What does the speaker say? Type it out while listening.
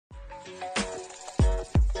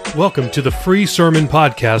Welcome to the free sermon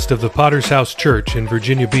podcast of the Potter's House Church in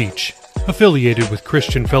Virginia Beach, affiliated with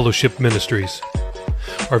Christian Fellowship Ministries.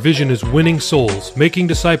 Our vision is winning souls, making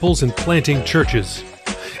disciples, and planting churches.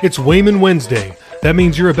 It's Wayman Wednesday. That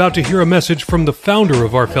means you're about to hear a message from the founder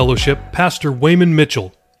of our fellowship, Pastor Wayman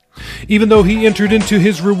Mitchell. Even though he entered into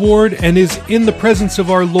his reward and is in the presence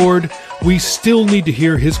of our Lord, we still need to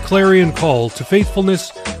hear his clarion call to faithfulness,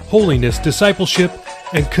 holiness, discipleship,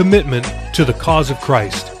 and commitment to the cause of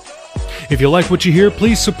Christ. If you like what you hear,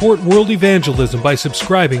 please support world evangelism by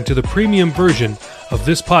subscribing to the premium version of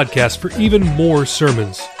this podcast for even more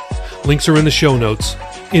sermons. Links are in the show notes.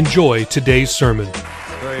 Enjoy today's sermon.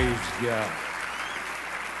 Praise God.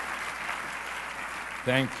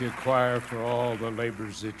 Thank you, choir, for all the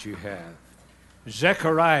labors that you have.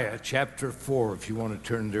 Zechariah chapter 4, if you want to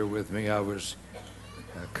turn there with me. I was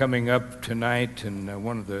coming up tonight, and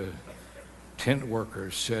one of the tent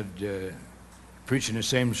workers said, preaching the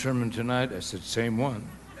same sermon tonight? I said, same one.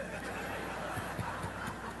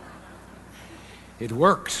 It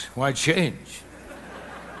works. Why change?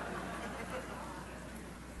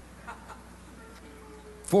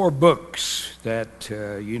 4 books that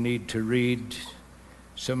you need to read.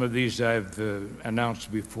 Some of these I've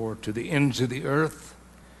announced before. To the Ends of the Earth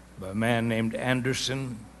by a man named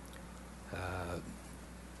Anderson.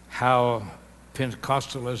 How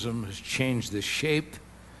Pentecostalism has changed the shape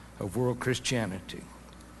of world Christianity.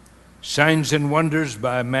 Signs and Wonders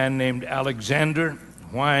by a man named Alexander.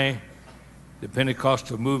 Why the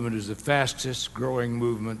Pentecostal movement is the fastest growing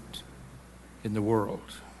movement in the world.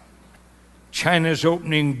 China's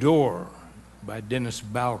Opening Door by Dennis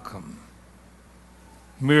Balcom.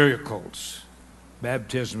 Miracles,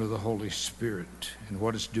 Baptism of the Holy Spirit, and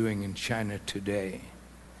what it's doing in China today.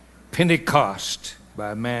 Pentecost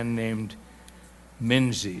by a man named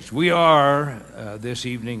Menzies. We are, this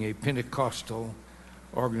evening, a Pentecostal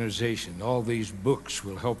organization. All these books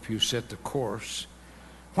will help you set the course.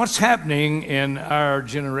 What's happening in our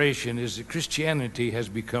generation is that Christianity has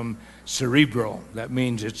become cerebral. That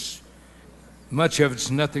means much of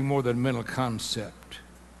it's nothing more than a mental concept.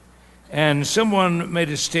 And someone made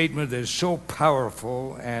a statement that is so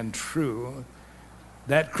powerful and true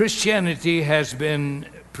that Christianity has been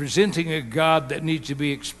presenting a God that needs to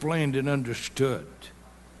be explained and understood.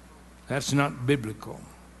 That's not biblical.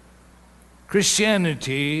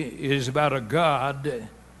 Christianity is about a God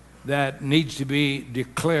that needs to be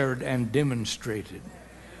declared and demonstrated.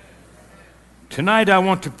 Tonight I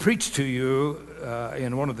want to preach to you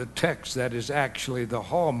in one of the texts that is actually the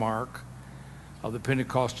hallmark of the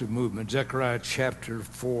Pentecostal movement, Zechariah chapter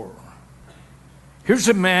 4. Here's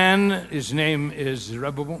a man, his name is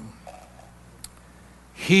Zerubbabel.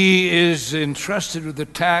 He is entrusted with the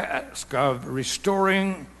task of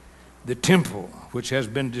restoring the temple, which has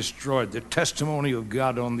been destroyed, the testimony of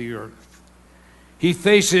God on the earth. He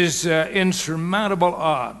faces insurmountable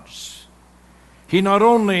odds. He not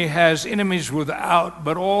only has enemies without,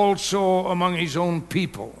 but also among his own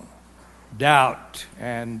people. Doubt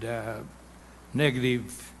and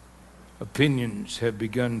negative opinions have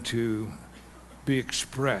begun to be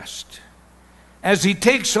expressed. As he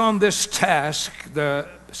takes on this task, the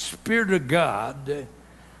Spirit of God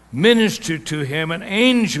ministered to him. An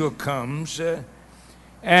angel comes,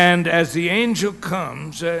 and as the angel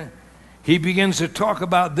comes, he begins to talk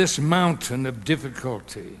about this mountain of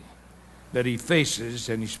difficulty that he faces,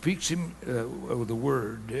 and he speaks him with the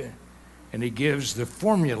word, and he gives the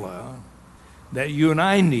formula that you and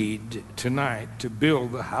I need tonight to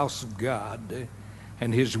build the house of God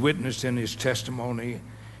and his witness and his testimony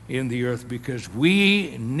in the earth, because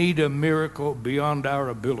we need a miracle beyond our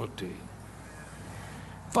ability.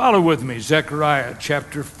 Follow with me, Zechariah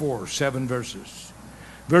chapter 4, 7 verses.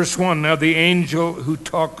 Verse 1, now the angel who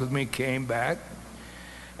talked with me came back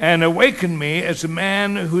and awakened me as a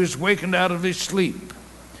man who is wakened out of his sleep.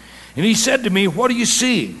 And he said to me, what do you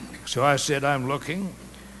see? So I said, I'm looking,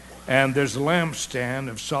 and there's a lampstand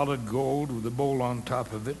of solid gold with a bowl on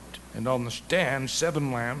top of it, and on the stand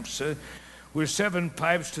 7 lamps, with 7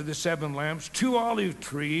 pipes to the 7 lamps. 2 olive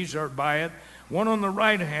trees are by it, one on the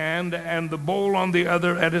right hand and the bowl on the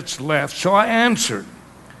other at its left. So I answered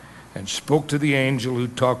and spoke to the angel who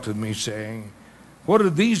talked with me, saying, what are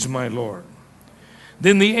these, my Lord?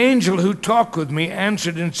 Then the angel who talked with me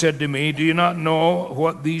answered and said to me, do you not know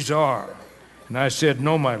what these are? And I said,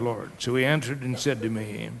 no, my Lord. So he answered and said to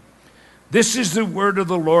me, this is the word of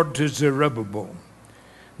the Lord to Zerubbabel.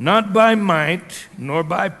 Not by might nor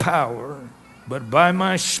by power, but by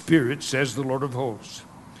my Spirit, says the Lord of hosts.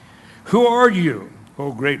 Who are you,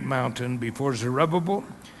 O great mountain? Before Zerubbabel,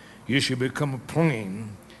 you shall become a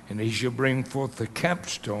plain, and he shall bring forth the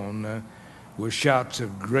capstone with shouts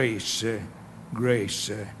of grace,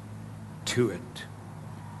 grace to it.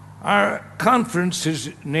 Our conference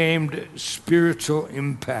is named Spiritual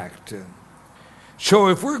Impact. So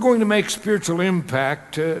if we're going to make spiritual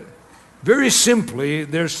impact, very simply,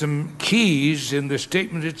 there's some keys in the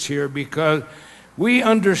statement that's here, because we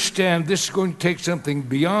understand this is going to take something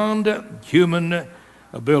beyond human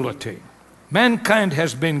ability. Mankind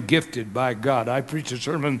has been gifted by God. I preached a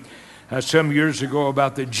sermon some years ago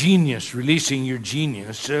about the genius, releasing your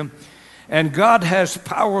genius. And God has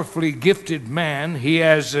powerfully gifted man. He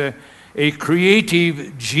has a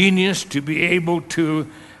creative genius to be able to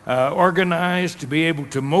organize, to be able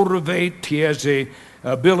to motivate. He has a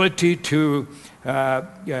ability to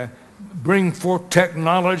bring forth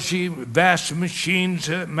technology, vast machines,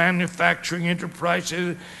 manufacturing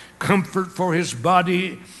enterprises, comfort for his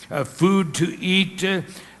body, food to eat,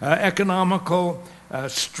 economical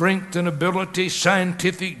strength and ability,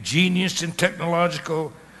 scientific genius and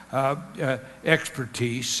technological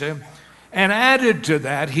expertise. And added to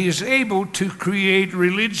that, he is able to create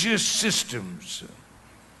religious systems.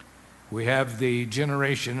 We have the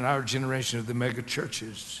generation, in our generation, of the mega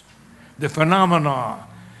churches, the phenomena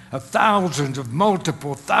of thousands, of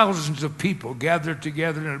multiple thousands of people gathered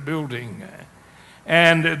together in a building.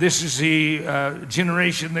 And this is the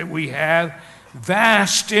generation that we have,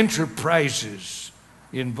 vast enterprises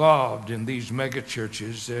involved in these mega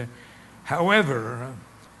churches. However,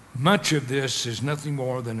 much of this is nothing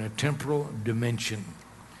more than a temporal dimension.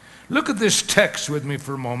 Look at this text with me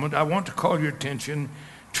for a moment. I want to call your attention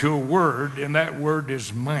to a word, and that word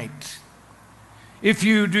is might. If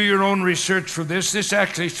you do your own research for this, this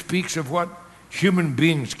actually speaks of what human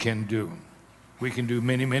beings can do. We can do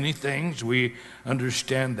many, many things. We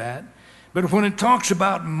understand that. But when it talks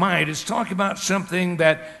about might, it's talking about something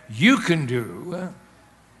that you can do,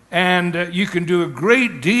 and you can do a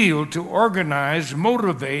great deal to organize,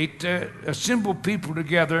 motivate, assemble people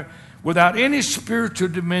together without any spiritual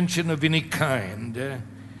dimension of any kind.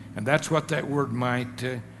 And that's what that word might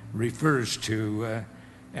refers to.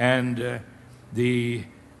 The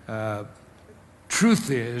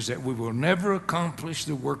truth is that we will never accomplish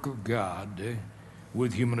the work of God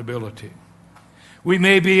with human ability. We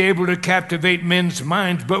may be able to captivate men's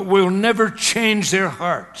minds, but we'll never change their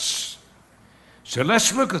hearts. So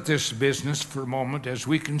let's look at this business for a moment as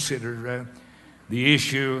we consider the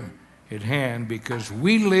issue at hand, because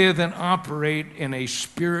we live and operate in a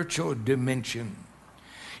spiritual dimension.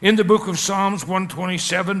 In the book of Psalms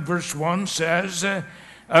 127, verse 1 says,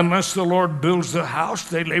 unless the Lord builds the house,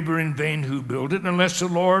 they labor in vain who build it. Unless the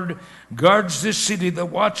Lord guards this city, the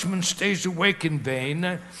watchman stays awake in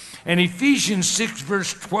vain. And Ephesians 6,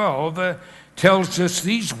 verse 12 tells us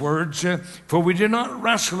these words, for we do not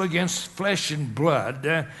wrestle against flesh and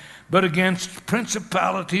blood, but against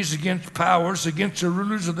principalities, against powers, against the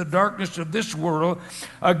rulers of the darkness of this world,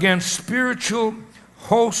 against spiritual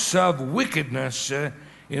hosts of wickedness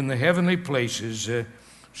in the heavenly places.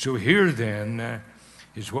 So here then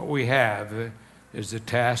is what we have as the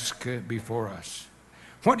task before us.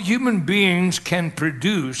 What human beings can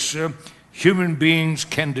produce, human beings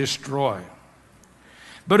can destroy.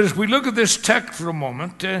 But as we look at this text for a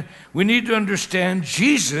moment, we need to understand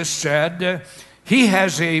Jesus said he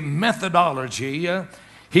has a methodology.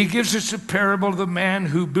 He gives us a parable of the man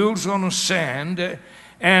who builds on the sand,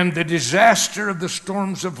 and the disaster of the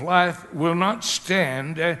storms of life will not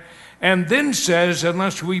stand. And then says,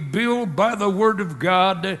 unless we build by the word of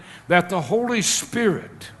God, that the Holy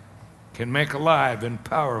Spirit can make alive and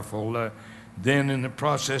powerful, then in the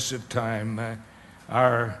process of time,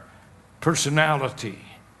 our personality,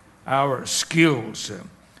 our skills,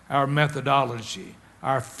 our methodology,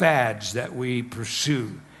 our fads that we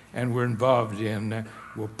pursue and we're involved in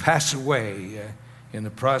will pass away in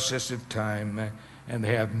the process of time. And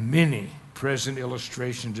they have many present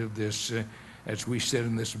illustrations of this as we sit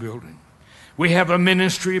in this building. We have a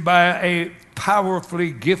ministry by a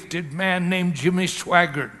powerfully gifted man named Jimmy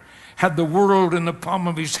Swaggart, had the world in the palm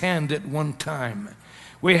of his hand at one time.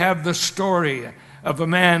 We have the story of a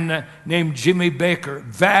man named Jimmy Baker,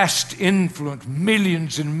 vast influence,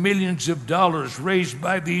 millions and millions of dollars raised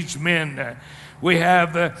by these men. We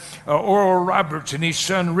have Oral Roberts and his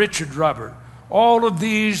son Richard Robert. All of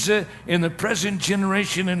these in the present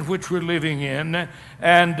generation in which we're living in,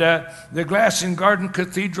 and the Glass and Garden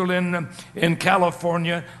Cathedral in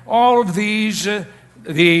California, all of these,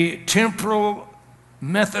 the temporal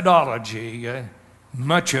methodology,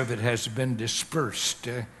 much of it has been dispersed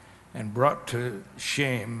and brought to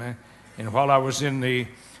shame. And while I was in the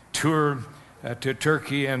tour to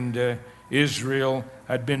Turkey and Israel,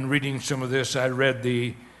 I'd been reading some of this. I read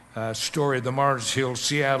the story of the Mars Hill,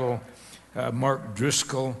 Seattle Mark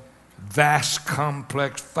Driscoll, vast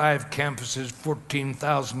complex, 5 campuses,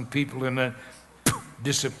 14,000 people in it,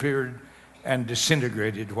 disappeared and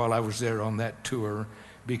disintegrated while I was there on that tour,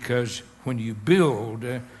 because when you build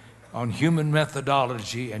on human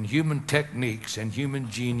methodology and human techniques and human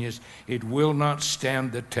genius, it will not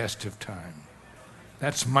stand the test of time.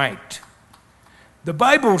 That's might. The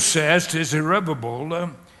Bible says to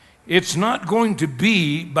Zerubbabel, it's not going to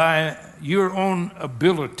be by your own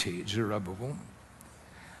ability, Zerubbabel.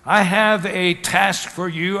 I have a task for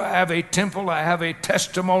you. I have a temple. I have a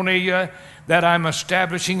testimony that I'm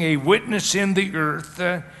establishing, a witness in the earth.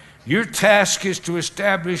 Your task is to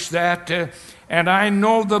establish that, and I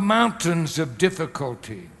know the mountains of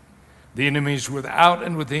difficulty, the enemies without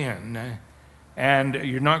and within, and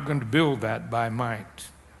you're not going to build that by might.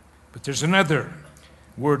 But there's another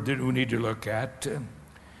word that we need to look at,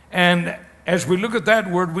 and as we look at that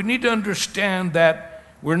word, we need to understand that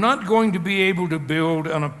we're not going to be able to build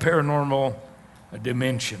on a paranormal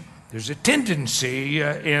dimension. There's a tendency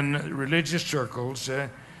in religious circles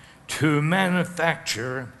to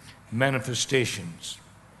manufacture manifestations.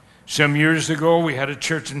 Some years ago, we had a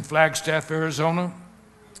church in Flagstaff, Arizona.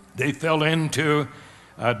 They fell into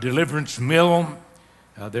a deliverance mill.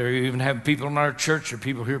 There even have people in our church, or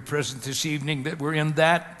people here present this evening, that were in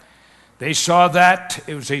that. They saw that.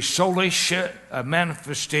 It was a soulish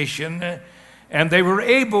manifestation, and they were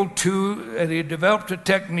able to, they developed a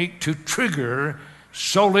technique to trigger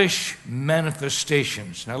soulish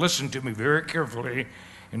manifestations. Now listen to me very carefully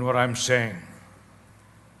in what I'm saying.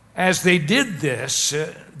 As they did this,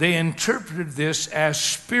 they interpreted this as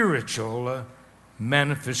spiritual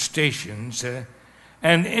manifestations,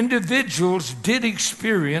 and individuals did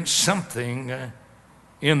experience something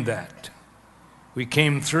in that. We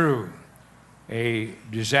came through a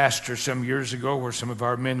disaster some years ago where some of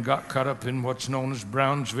our men got caught up in what's known as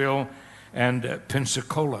Brownsville and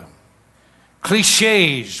Pensacola.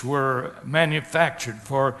 Cliches were manufactured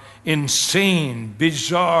for insane,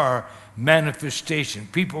 bizarre manifestation.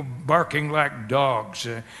 People barking like dogs,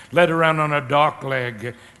 led around on a dock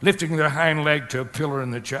leg, lifting their hind leg to a pillar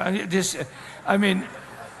in the church.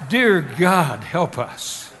 Dear God, help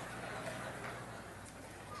us.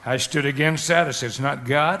 I stood against that. I said, it's not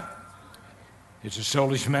God. It's a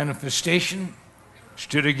soulish manifestation.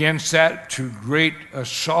 Stood against that to great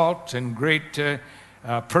assault and great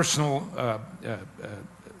personal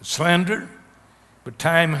slander. But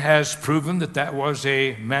time has proven that that was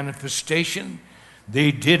a manifestation.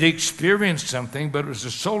 They did experience something, but it was a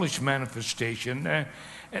soulish manifestation.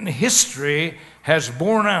 And history has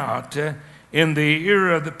borne out in the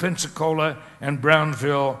era of the Pensacola and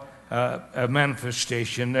Brownsville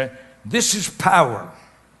manifestation. This is power.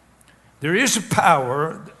 There is a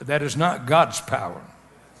power that is not God's power.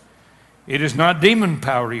 It is not demon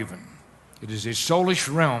power even. It is a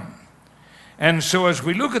soulish realm. And so as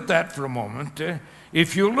we look at that for a moment,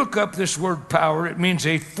 if you look up this word power, it means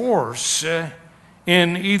a force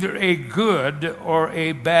in either a good or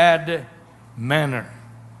a bad manner.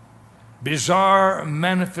 Bizarre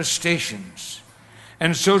manifestations.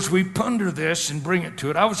 And so as we ponder this and bring it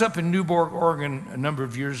to it, I was up in Newburgh, Oregon a number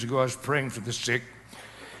of years ago. I was praying for the sick.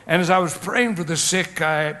 And as I was praying for the sick,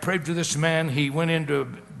 I prayed for this man. He went into a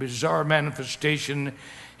bizarre manifestation.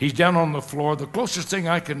 He's down on the floor. The closest thing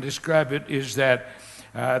I can describe it is that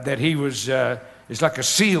he was, it's like a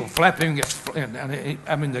seal flapping its,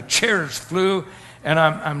 the chairs flew. And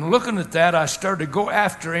I'm looking at that. I started to go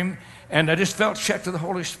after him, and I just felt checked to the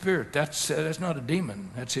Holy Spirit. That's not a demon.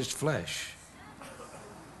 That's his flesh.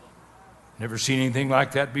 Never seen anything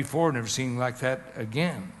like that before. Never seen anything like that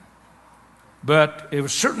again. But it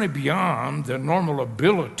was certainly beyond the normal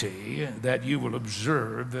ability that you will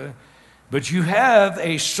observe. But you have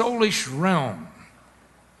a soulish realm.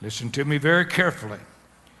 Listen to me very carefully.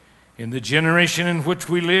 In the generation in which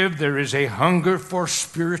we live, there is a hunger for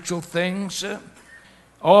spiritual things.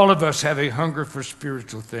 All of us have a hunger for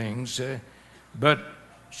spiritual things. But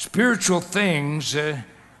spiritual things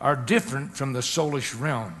are different from the soulish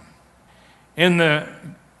realm. In the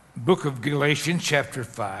book of Galatians, chapter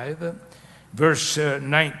 5, verse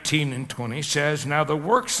 19 and 20 says, now the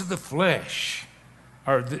works of the flesh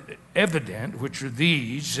are evident, which are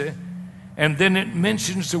these, and then it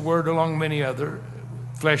mentions the word along many other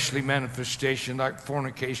fleshly manifestations like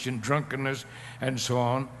fornication, drunkenness, and so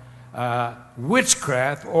on,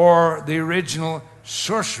 witchcraft, or the original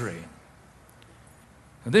sorcery.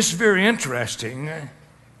 Now, this is very interesting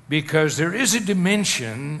because there is a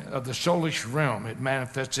dimension of the soulish realm. It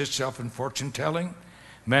manifests itself in fortune telling,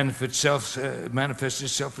 manifests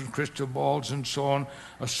itself in crystal balls and so on,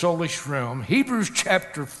 a soulish realm. Hebrews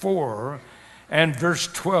chapter 4 and verse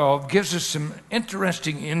 12 gives us some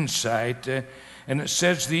interesting insight, and it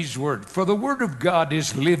says these words, "For the word of God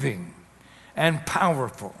is living and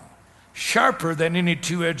powerful, sharper than any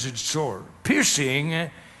two-edged sword, piercing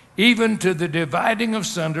even to the dividing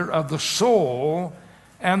asunder of the soul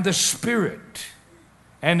and the spirit,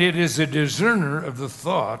 and it is a discerner of the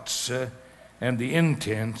thoughts and the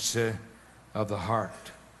intents of the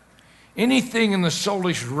heart." Anything in the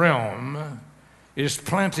soulish realm is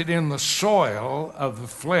planted in the soil of the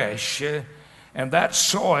flesh, and that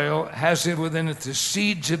soil has within it the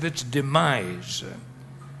seeds of its demise.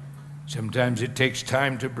 Sometimes it takes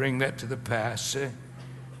time to bring that to the pass.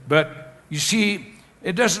 But you see,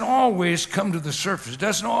 it doesn't always come to the surface. It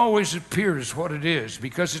doesn't always appear as what it is,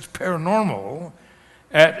 because it's paranormal.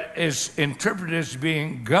 It is interpreted as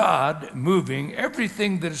being God moving.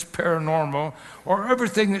 Everything that is paranormal or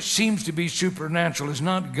everything that seems to be supernatural is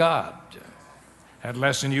not God. That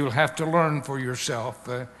lesson you'll have to learn for yourself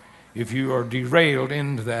if you are derailed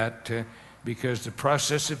into that, because the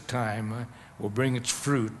process of time will bring its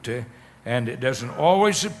fruit, and it doesn't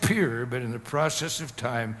always appear, but in the process of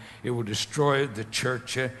time it will destroy the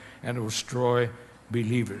church and it will destroy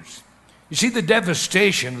believers. You see, the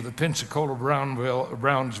devastation of the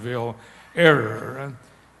Pensacola-Brownsville error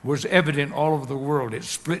was evident all over the world. It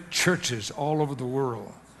split churches all over the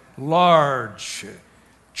world, large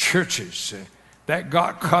churches that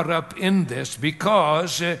got caught up in this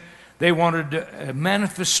because they wanted a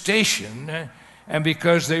manifestation, and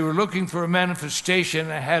because they were looking for a manifestation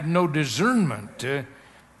and had no discernment,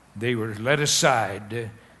 they were led aside,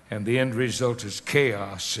 and the end result is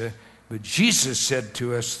chaos. But Jesus said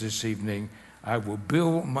to us this evening, "I will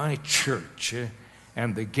build my church,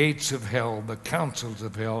 and the gates of hell, the councils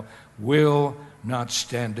of hell, will not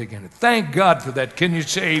stand against it." Thank God for that. Can you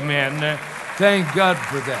say amen? Thank God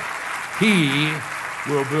for that. He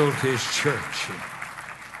will build his church.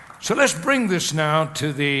 So let's bring this now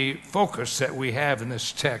to the focus that we have in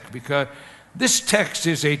this text, because this text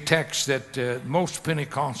is a text that most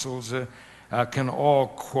Pentecostals can all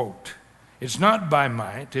quote. It's not by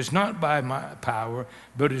might, it's not by my power,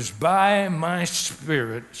 but it's by my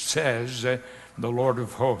Spirit, says the Lord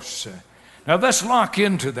of hosts. Now let's lock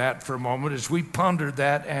into that for a moment as we ponder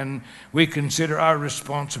that and we consider our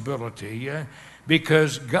responsibility,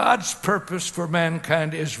 because God's purpose for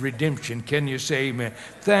mankind is redemption. Can you say amen?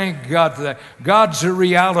 Thank God for that. God's a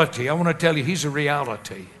reality. I want to tell you, he's a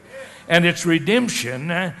reality. And it's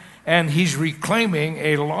redemption, and he's reclaiming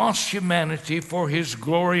a lost humanity for his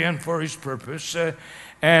glory and for his purpose.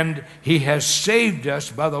 And he has saved us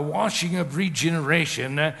by the washing of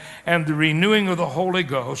regeneration and the renewing of the Holy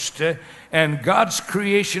Ghost, and God's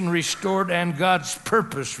creation restored and God's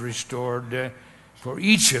purpose restored for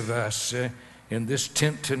each of us in this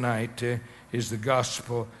tent tonight is the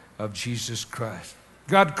gospel of Jesus Christ.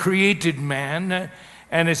 God created man,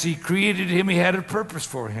 and as he created him, he had a purpose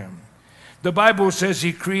for him. The Bible says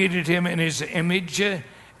he created him in his image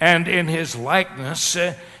and in his likeness.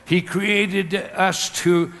 He created us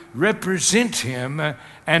to represent him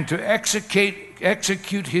and to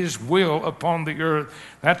execute his will upon the earth.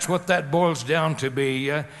 That's what that boils down to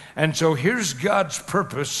be. And so here's God's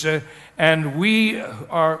purpose, and we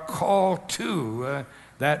are called to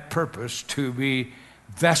that purpose, to be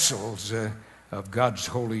vessels of God's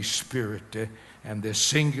Holy Spirit, and this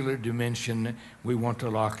singular dimension we want to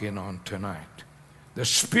lock in on tonight. The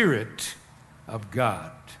Spirit of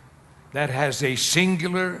God. That has a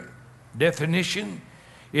singular definition.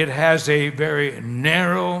 It has a very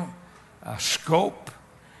narrow scope.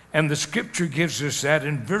 And the Scripture gives us that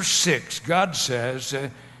in verse 6. God says,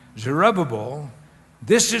 Zerubbabel,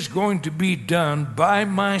 this is going to be done by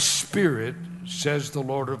my Spirit, says the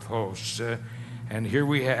Lord of hosts. And here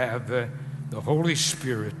we have the Holy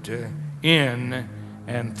Spirit in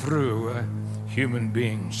and through human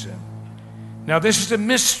beings. Now, this is a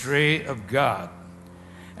mystery of God.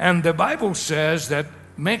 And the Bible says that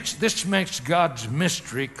this makes God's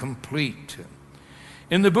mystery complete.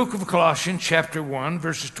 In the book of Colossians, chapter 1,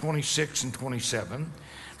 verses 26 and 27,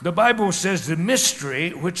 the Bible says the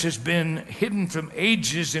mystery which has been hidden from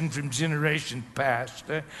ages and from generations past,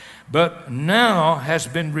 but now has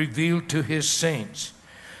been revealed to his saints.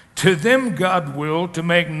 To them God willed to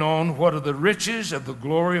make known what are the riches of the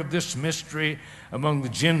glory of this mystery among the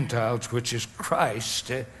Gentiles, which is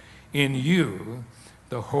Christ in you,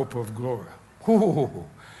 the hope of glory. Ooh,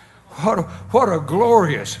 what a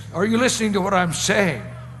glorious, are you listening to what I'm saying?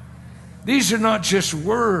 These are not just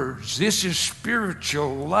words. This is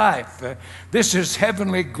spiritual life. This is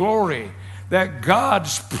heavenly glory. That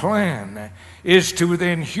God's plan is to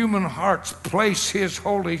within human hearts place his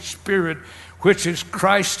Holy Spirit, which is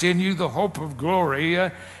Christ in you, the hope of glory.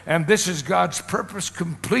 And this is God's purpose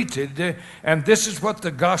completed. And this is what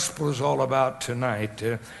the gospel is all about tonight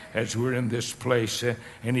as we're in this place.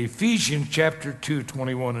 In Ephesians chapter 2,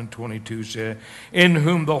 21 and 22 says, in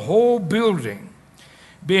whom the whole building,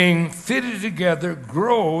 being fitted together,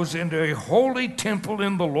 grows into a holy temple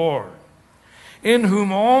in the Lord, in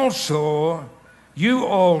whom also you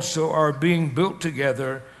also are being built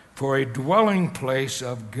together for a dwelling place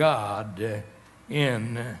of God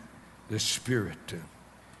in the Spirit.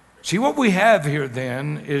 See, what we have here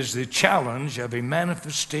then is the challenge of a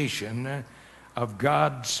manifestation of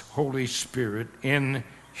God's Holy Spirit in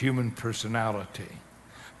human personality.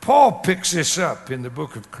 Paul picks this up in the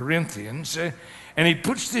book of Corinthians, and he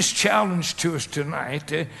puts this challenge to us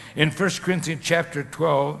tonight in 1 Corinthians chapter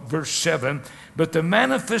 12, verse 7. But the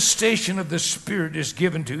manifestation of the Spirit is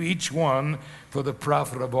given to each one for the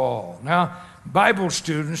profit of all. Now, Bible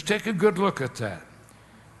students, take a good look at that.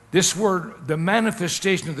 This word, the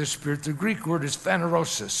manifestation of the Spirit, the Greek word is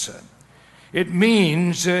phanerosis. It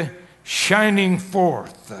means shining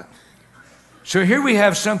forth. So here we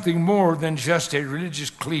have something more than just a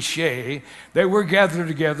religious cliche that we're gathered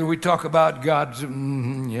together. We talk about God's,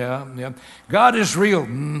 God is real,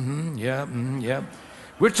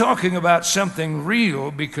 We're talking about something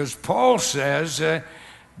real because Paul says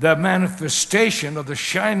the manifestation of the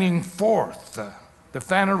shining forth, the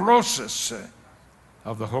phanerosis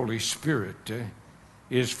of the Holy Spirit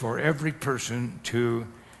is for every person to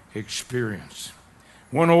experience.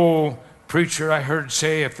 One old preacher I heard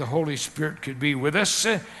say, if the Holy Spirit could be with us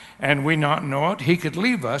and we not know it, he could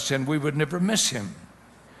leave us and we would never miss him.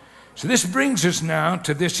 So this brings us now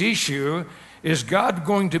to this issue. Is God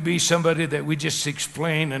going to be somebody that we just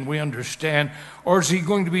explain and we understand, or is he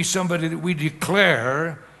going to be somebody that we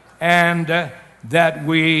declare and that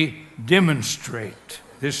we demonstrate?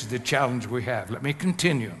 This is the challenge we have. Let me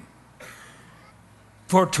continue.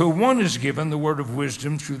 For to one is given the word of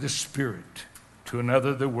wisdom through the Spirit, to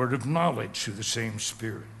another the word of knowledge through the same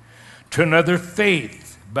Spirit, to another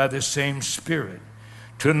faith by the same Spirit,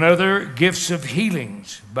 to another gifts of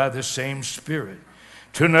healings by the same Spirit,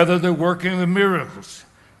 to another the working of miracles,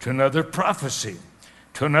 to another prophecy,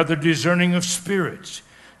 to another discerning of spirits,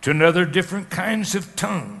 to another different kinds of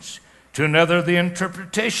tongues, to another the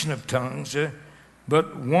interpretation of tongues.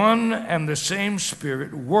 But one and the same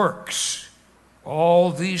Spirit works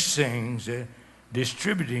all these things,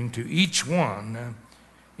 distributing to each one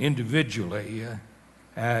individually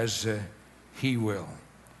as he will.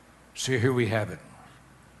 So here we have it.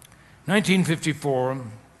 1954,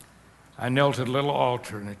 I knelt at a little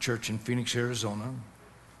altar in a church in Phoenix, Arizona.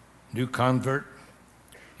 New convert.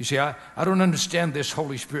 You see, I don't understand this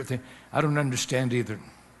Holy Spirit thing. I don't understand either.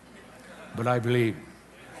 But I believe.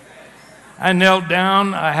 I knelt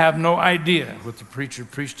down. I have no idea what the preacher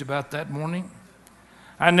preached about that morning.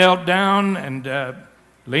 I knelt down and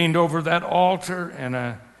leaned over that altar, and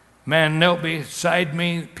a man knelt beside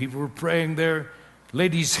me. People were praying there,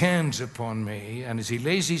 laid his hands upon me. And as he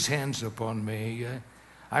lays his hands upon me,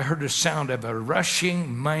 I heard a sound of a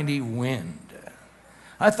rushing, mighty wind.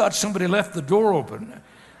 I thought somebody left the door open.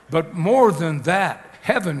 But more than that,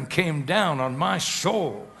 heaven came down on my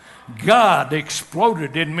soul. God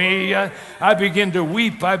exploded in me. I began to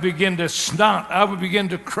weep. I began to snot. I began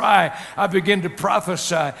to cry. I began to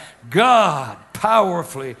prophesy. God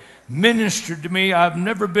powerfully ministered to me. I've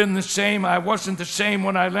never been the same. I wasn't the same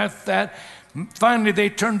when I left that. Finally, they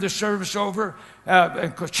turned the service over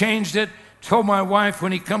and changed it. Told my wife,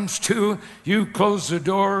 when he comes to, you close the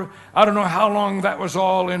door. I don't know how long that was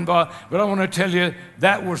all involved, but I want to tell you,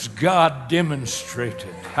 that was God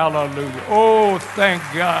demonstrated. Hallelujah. Oh, thank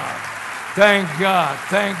God. Thank God.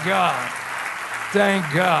 Thank God.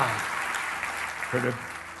 Thank God. Heard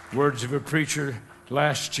the words of a preacher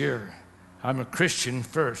last year. I'm a Christian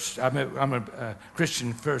first. I'm a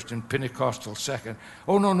Christian first and Pentecostal second.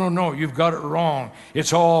 Oh, no, you've got it wrong.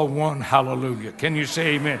 It's all one. Hallelujah. Can you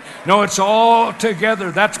say amen? No, it's all together.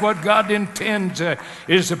 That's what God intends,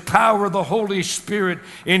 is the power of the Holy Spirit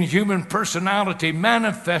in human personality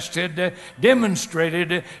manifested,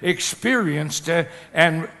 demonstrated, experienced,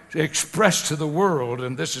 and expressed to the world.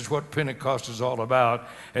 And this is what Pentecost is all about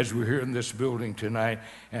as we're here in this building tonight.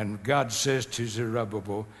 And God says to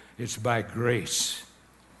Zerubbabel, it's by grace.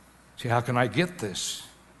 See, how can I get this?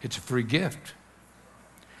 It's a free gift.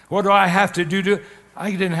 What do I have to do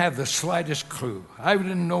I didn't have the slightest clue. I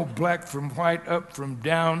didn't know black from white, up from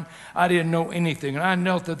down. I didn't know anything. And I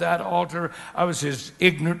knelt at that altar. I was as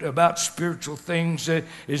ignorant about spiritual things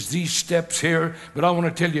as these steps here. But I want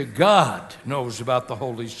to tell you, God knows about the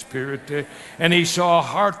Holy Spirit. And he saw a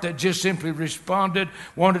heart that just simply responded,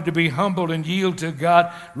 wanted to be humble and yield to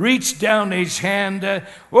God, reached down his hand.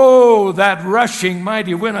 That rushing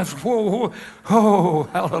mighty wind. I said, whoa, oh,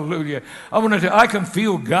 hallelujah. I can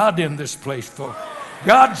feel God in this place, folks.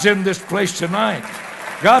 God's in this place tonight.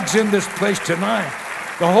 God's in this place tonight.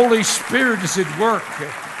 The Holy Spirit is at work.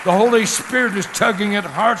 The Holy Spirit is tugging at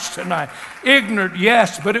hearts tonight. Ignorant,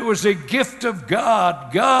 yes, but it was a gift of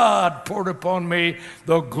God. God poured upon me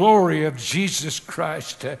the glory of Jesus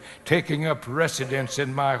Christ, taking up residence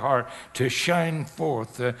in my heart to shine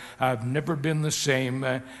forth. I've never been the same.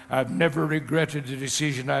 I've never regretted the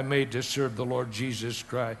decision I made to serve the Lord Jesus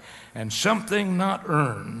Christ. And something not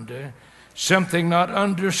earned, something not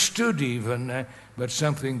understood even, but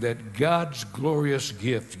something that God's glorious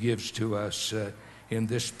gift gives to us in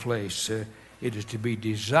this place. It is to be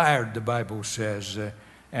desired, the Bible says,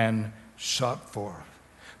 and sought for.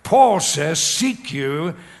 Paul says, seek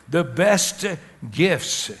you the best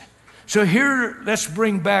gifts. So here, let's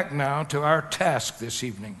bring back now to our task this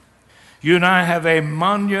evening. You and I have a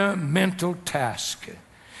monumental task.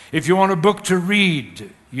 If you want a book to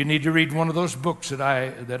read, you need to read one of those books that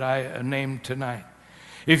I named tonight.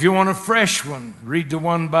 If you want a fresh one, read the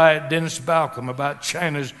one by Dennis Balcom about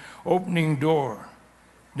China's opening door.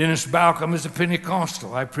 Dennis Balcom is a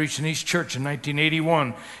Pentecostal. I preached in his church in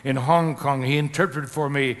 1981 in Hong Kong. He interpreted for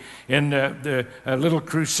me in the little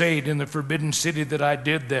crusade in the Forbidden City that I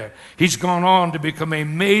did there. He's gone on to become a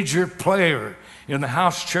major player in the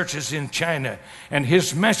house churches in China. And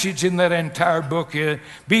his message in that entire book is,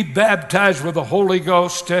 be baptized with the Holy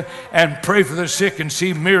Ghost and pray for the sick and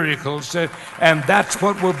see miracles. And that's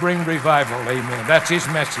what will bring revival. Amen. That's his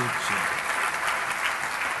message.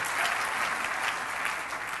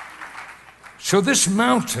 So this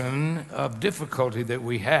mountain of difficulty that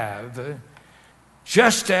we have,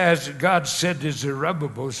 just as God said to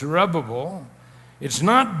Zerubbabel, it's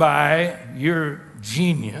not by your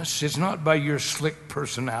genius, it's not by your slick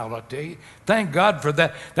personality. Thank God for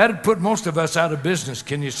that. That would put most of us out of business.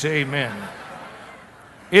 Can you say amen?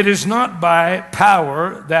 It is not by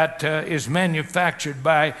power that is manufactured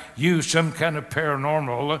by you, some kind of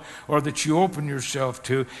paranormal, or that you open yourself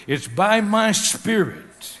to. It's by my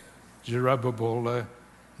Spirit. Zerubbabel,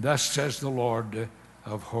 thus says the Lord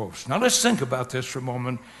of hosts. Now let's think about this for a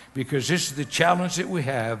moment, because this is the challenge that we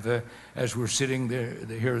have as we're sitting there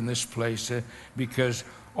here in this place, because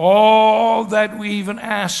all that we even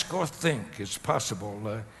ask or think is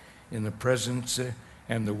possible in the presence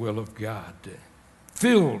and the will of God.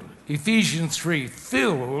 Filled, Ephesians 3,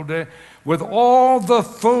 filled with all the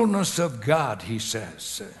fullness of God, he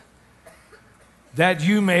says, that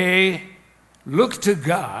you may look to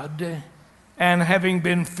God, and having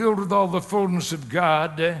been filled with all the fullness of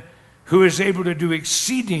God, who is able to do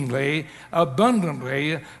exceedingly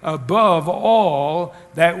abundantly above all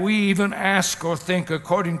that we even ask or think,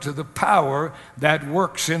 according to the power that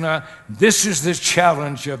works in us. This is the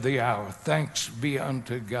challenge of the hour. Thanks be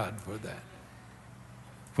unto God for that.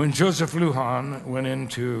 When Joseph Lujan went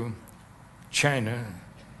into China,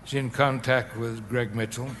 he's in contact with Greg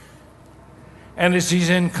Mitchell. And as he's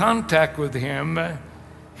in contact with him,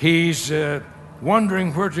 he's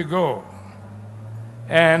wondering where to go.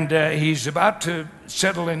 And he's about to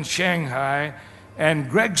settle in Shanghai. And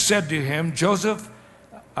Greg said to him, Joseph,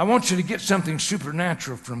 I want you to get something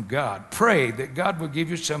supernatural from God. Pray that God will give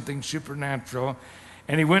you something supernatural.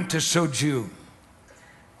 And he went to Soju.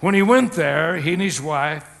 When he went there, he and his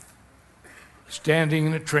wife, standing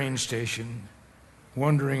in a train station,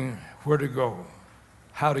 wondering where to go,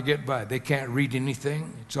 how to get by. They can't read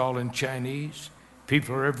anything. It's all in Chinese.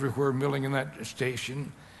 People are everywhere milling in that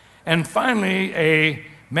station. And finally, a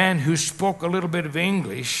man who spoke a little bit of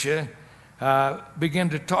English began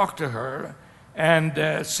to talk to her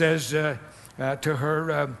and says to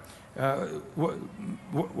her,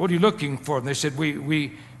 what are you looking for? And they said,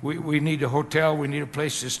 we need a hotel, we need a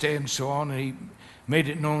place to stay, and so on. And he made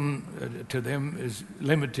it known to them as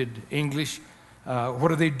limited English.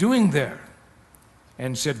 What are they doing there?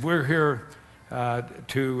 And said, we're here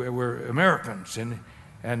we're Americans.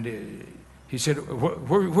 And he said,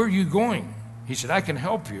 where are you going? He said, I can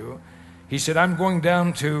help you. He said, I'm going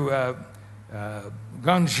down to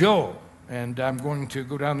Guangzhou, and I'm going to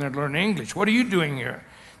go down there and learn English. What are you doing here?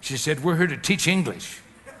 She said, we're here to teach English.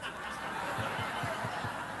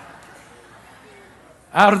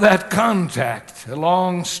 Out of that contact, a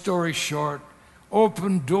long story short,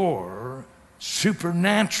 open door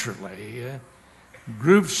supernaturally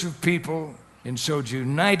groups of people in Soju,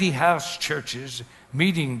 90 house churches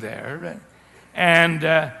meeting there,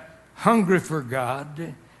 and hungry for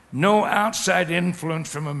God. No outside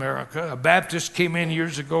influence from America. A Baptist came in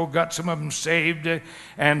years ago, got some of them saved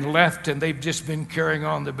and left, and they've just been carrying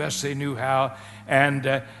on the best they knew how. And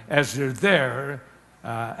as they're there,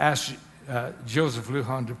 asked Joseph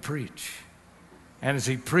Lujan to preach. And as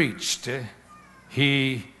he preached,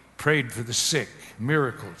 he prayed for the sick,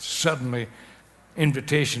 miracles, suddenly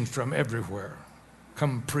invitations from everywhere.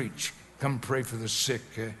 Come preach, come pray for the sick.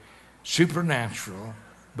 Supernatural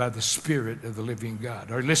by the Spirit of the living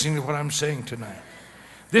God. Are you listening to what I'm saying tonight?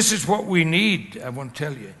 This is what we need, I want to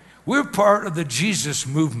tell you. We're part of the Jesus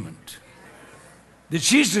movement. The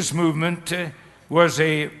Jesus movement was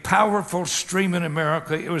a powerful stream in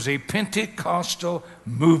America. It was a Pentecostal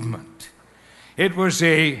movement. It was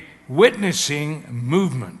a witnessing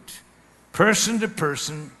movement, person to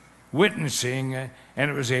person witnessing,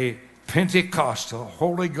 and it was a Pentecostal,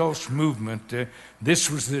 Holy Ghost movement. This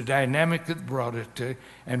was the dynamic that brought it,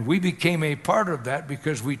 and we became a part of that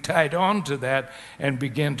because we tied on to that and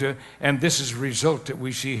began to, and this is a result that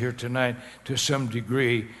we see here tonight to some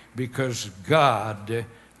degree because God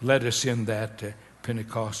led us in that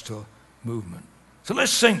Pentecostal movement. So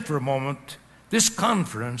let's think for a moment. This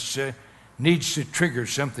conference needs to trigger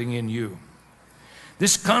something in you.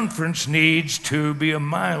 This conference needs to be a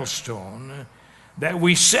milestone that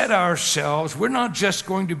we set ourselves. We're not just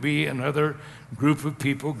going to be another group of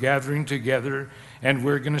people gathering together and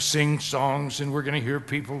we're going to sing songs and we're going to hear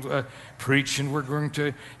people preach and we're going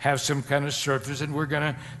to have some kind of service and we're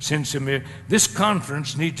going to send some. This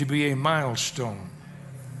conference needs to be a milestone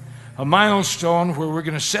where we're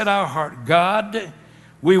going to set our heart. God,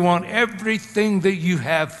 we want everything that you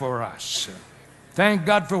have for us. Thank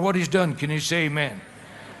God for what he's done. Can you say amen?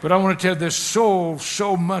 But I want to tell you, there's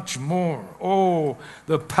so much more. Oh,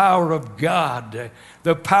 the power of God.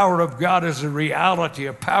 The power of God is a reality.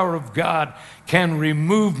 A power of God can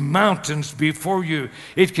remove mountains before you.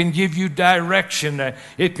 It can give you direction.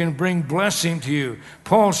 It can bring blessing to you.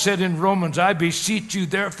 Paul said in Romans, I beseech you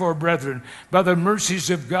therefore, brethren, by the mercies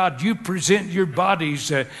of God, you present your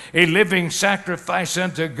bodies a living sacrifice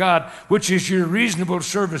unto God, which is your reasonable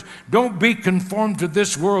service. Don't be conformed to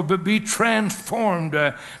this world, but be transformed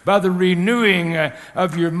by the renewing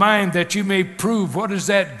of your mind, that you may prove what is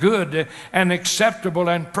that good and acceptable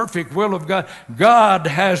and perfect will of God. God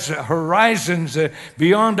has horizons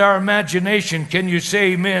beyond our imagination. Can you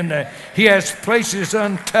say amen? He has places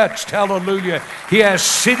untouched. Hallelujah. He has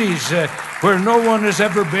cities where no one has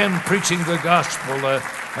ever been preaching the gospel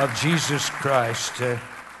of Jesus Christ.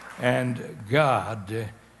 And God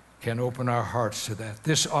can open our hearts to that.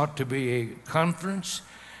 This ought to be a conference,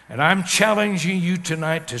 and I'm challenging you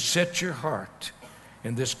tonight to set your heart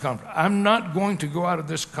in this conference. I'm not going to go out of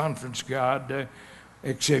this conference, God,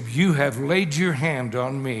 except you have laid your hand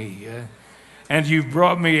on me. And you've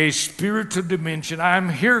brought me a spiritual dimension. I'm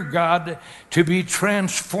here, God, to be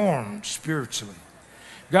transformed spiritually.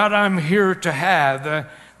 God, I'm here to have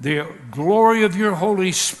the glory of your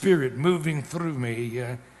Holy Spirit moving through me,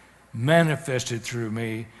 manifested through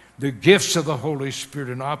me, the gifts of the Holy Spirit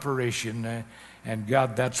in operation. And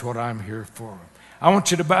God, that's what I'm here for. I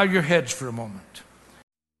want you to bow your heads for a moment.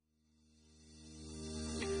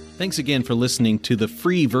 Thanks again for listening to the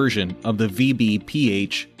free version of the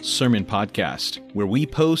VBPH Sermon Podcast, where we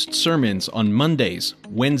post sermons on Mondays,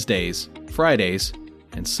 Wednesdays, Fridays,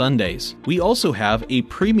 and Sundays. We also have a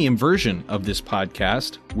premium version of this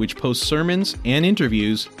podcast, which posts sermons and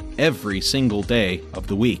interviews every single day of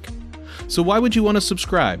the week. So why would you want to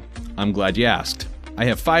subscribe? I'm glad you asked. I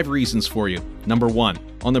have 5 reasons for you. Number 1,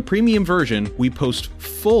 on the premium version, we post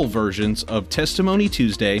full versions of Testimony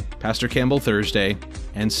Tuesday, Pastor Campbell Thursday,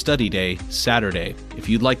 and Study Day Saturday. If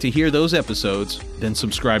you'd like to hear those episodes, then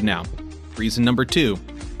subscribe now. Reason number 2,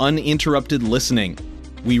 uninterrupted listening.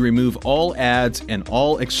 We remove all ads and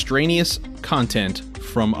all extraneous content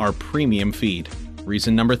from our premium feed.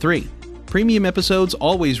 Reason number 3, premium episodes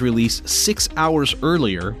always release 6 hours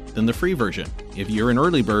earlier than the free version. If you're an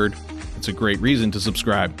early bird, it's a great reason to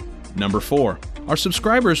subscribe. Number 4, our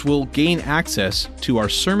subscribers will gain access to our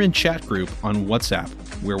sermon chat group on WhatsApp,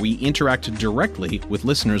 where we interact directly with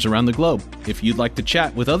listeners around the globe. If you'd like to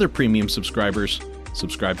chat with other premium subscribers,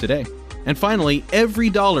 subscribe today. And finally,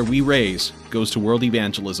 every dollar we raise goes to world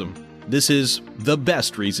evangelism. This is the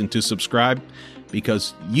best reason to subscribe,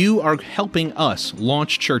 because you are helping us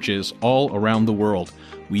launch churches all around the world.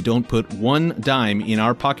 We don't put one dime in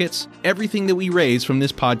our pockets. Everything that we raise from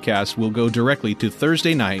this podcast will go directly to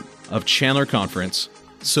Thursday night of Chandler Conference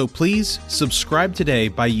So please subscribe today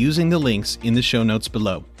by using the links in the show notes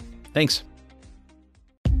below. Thanks.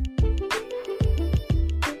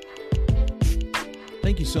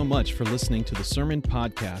 Thank you so much for listening to the sermon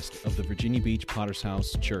podcast of the Virginia Beach Potter's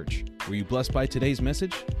House Church. Were you blessed by today's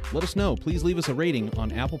message? Let us know. Please leave us a rating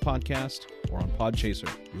on Apple Podcast or on Podchaser.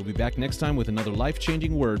 We'll be back next time with another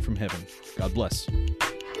life-changing word from heaven. God bless.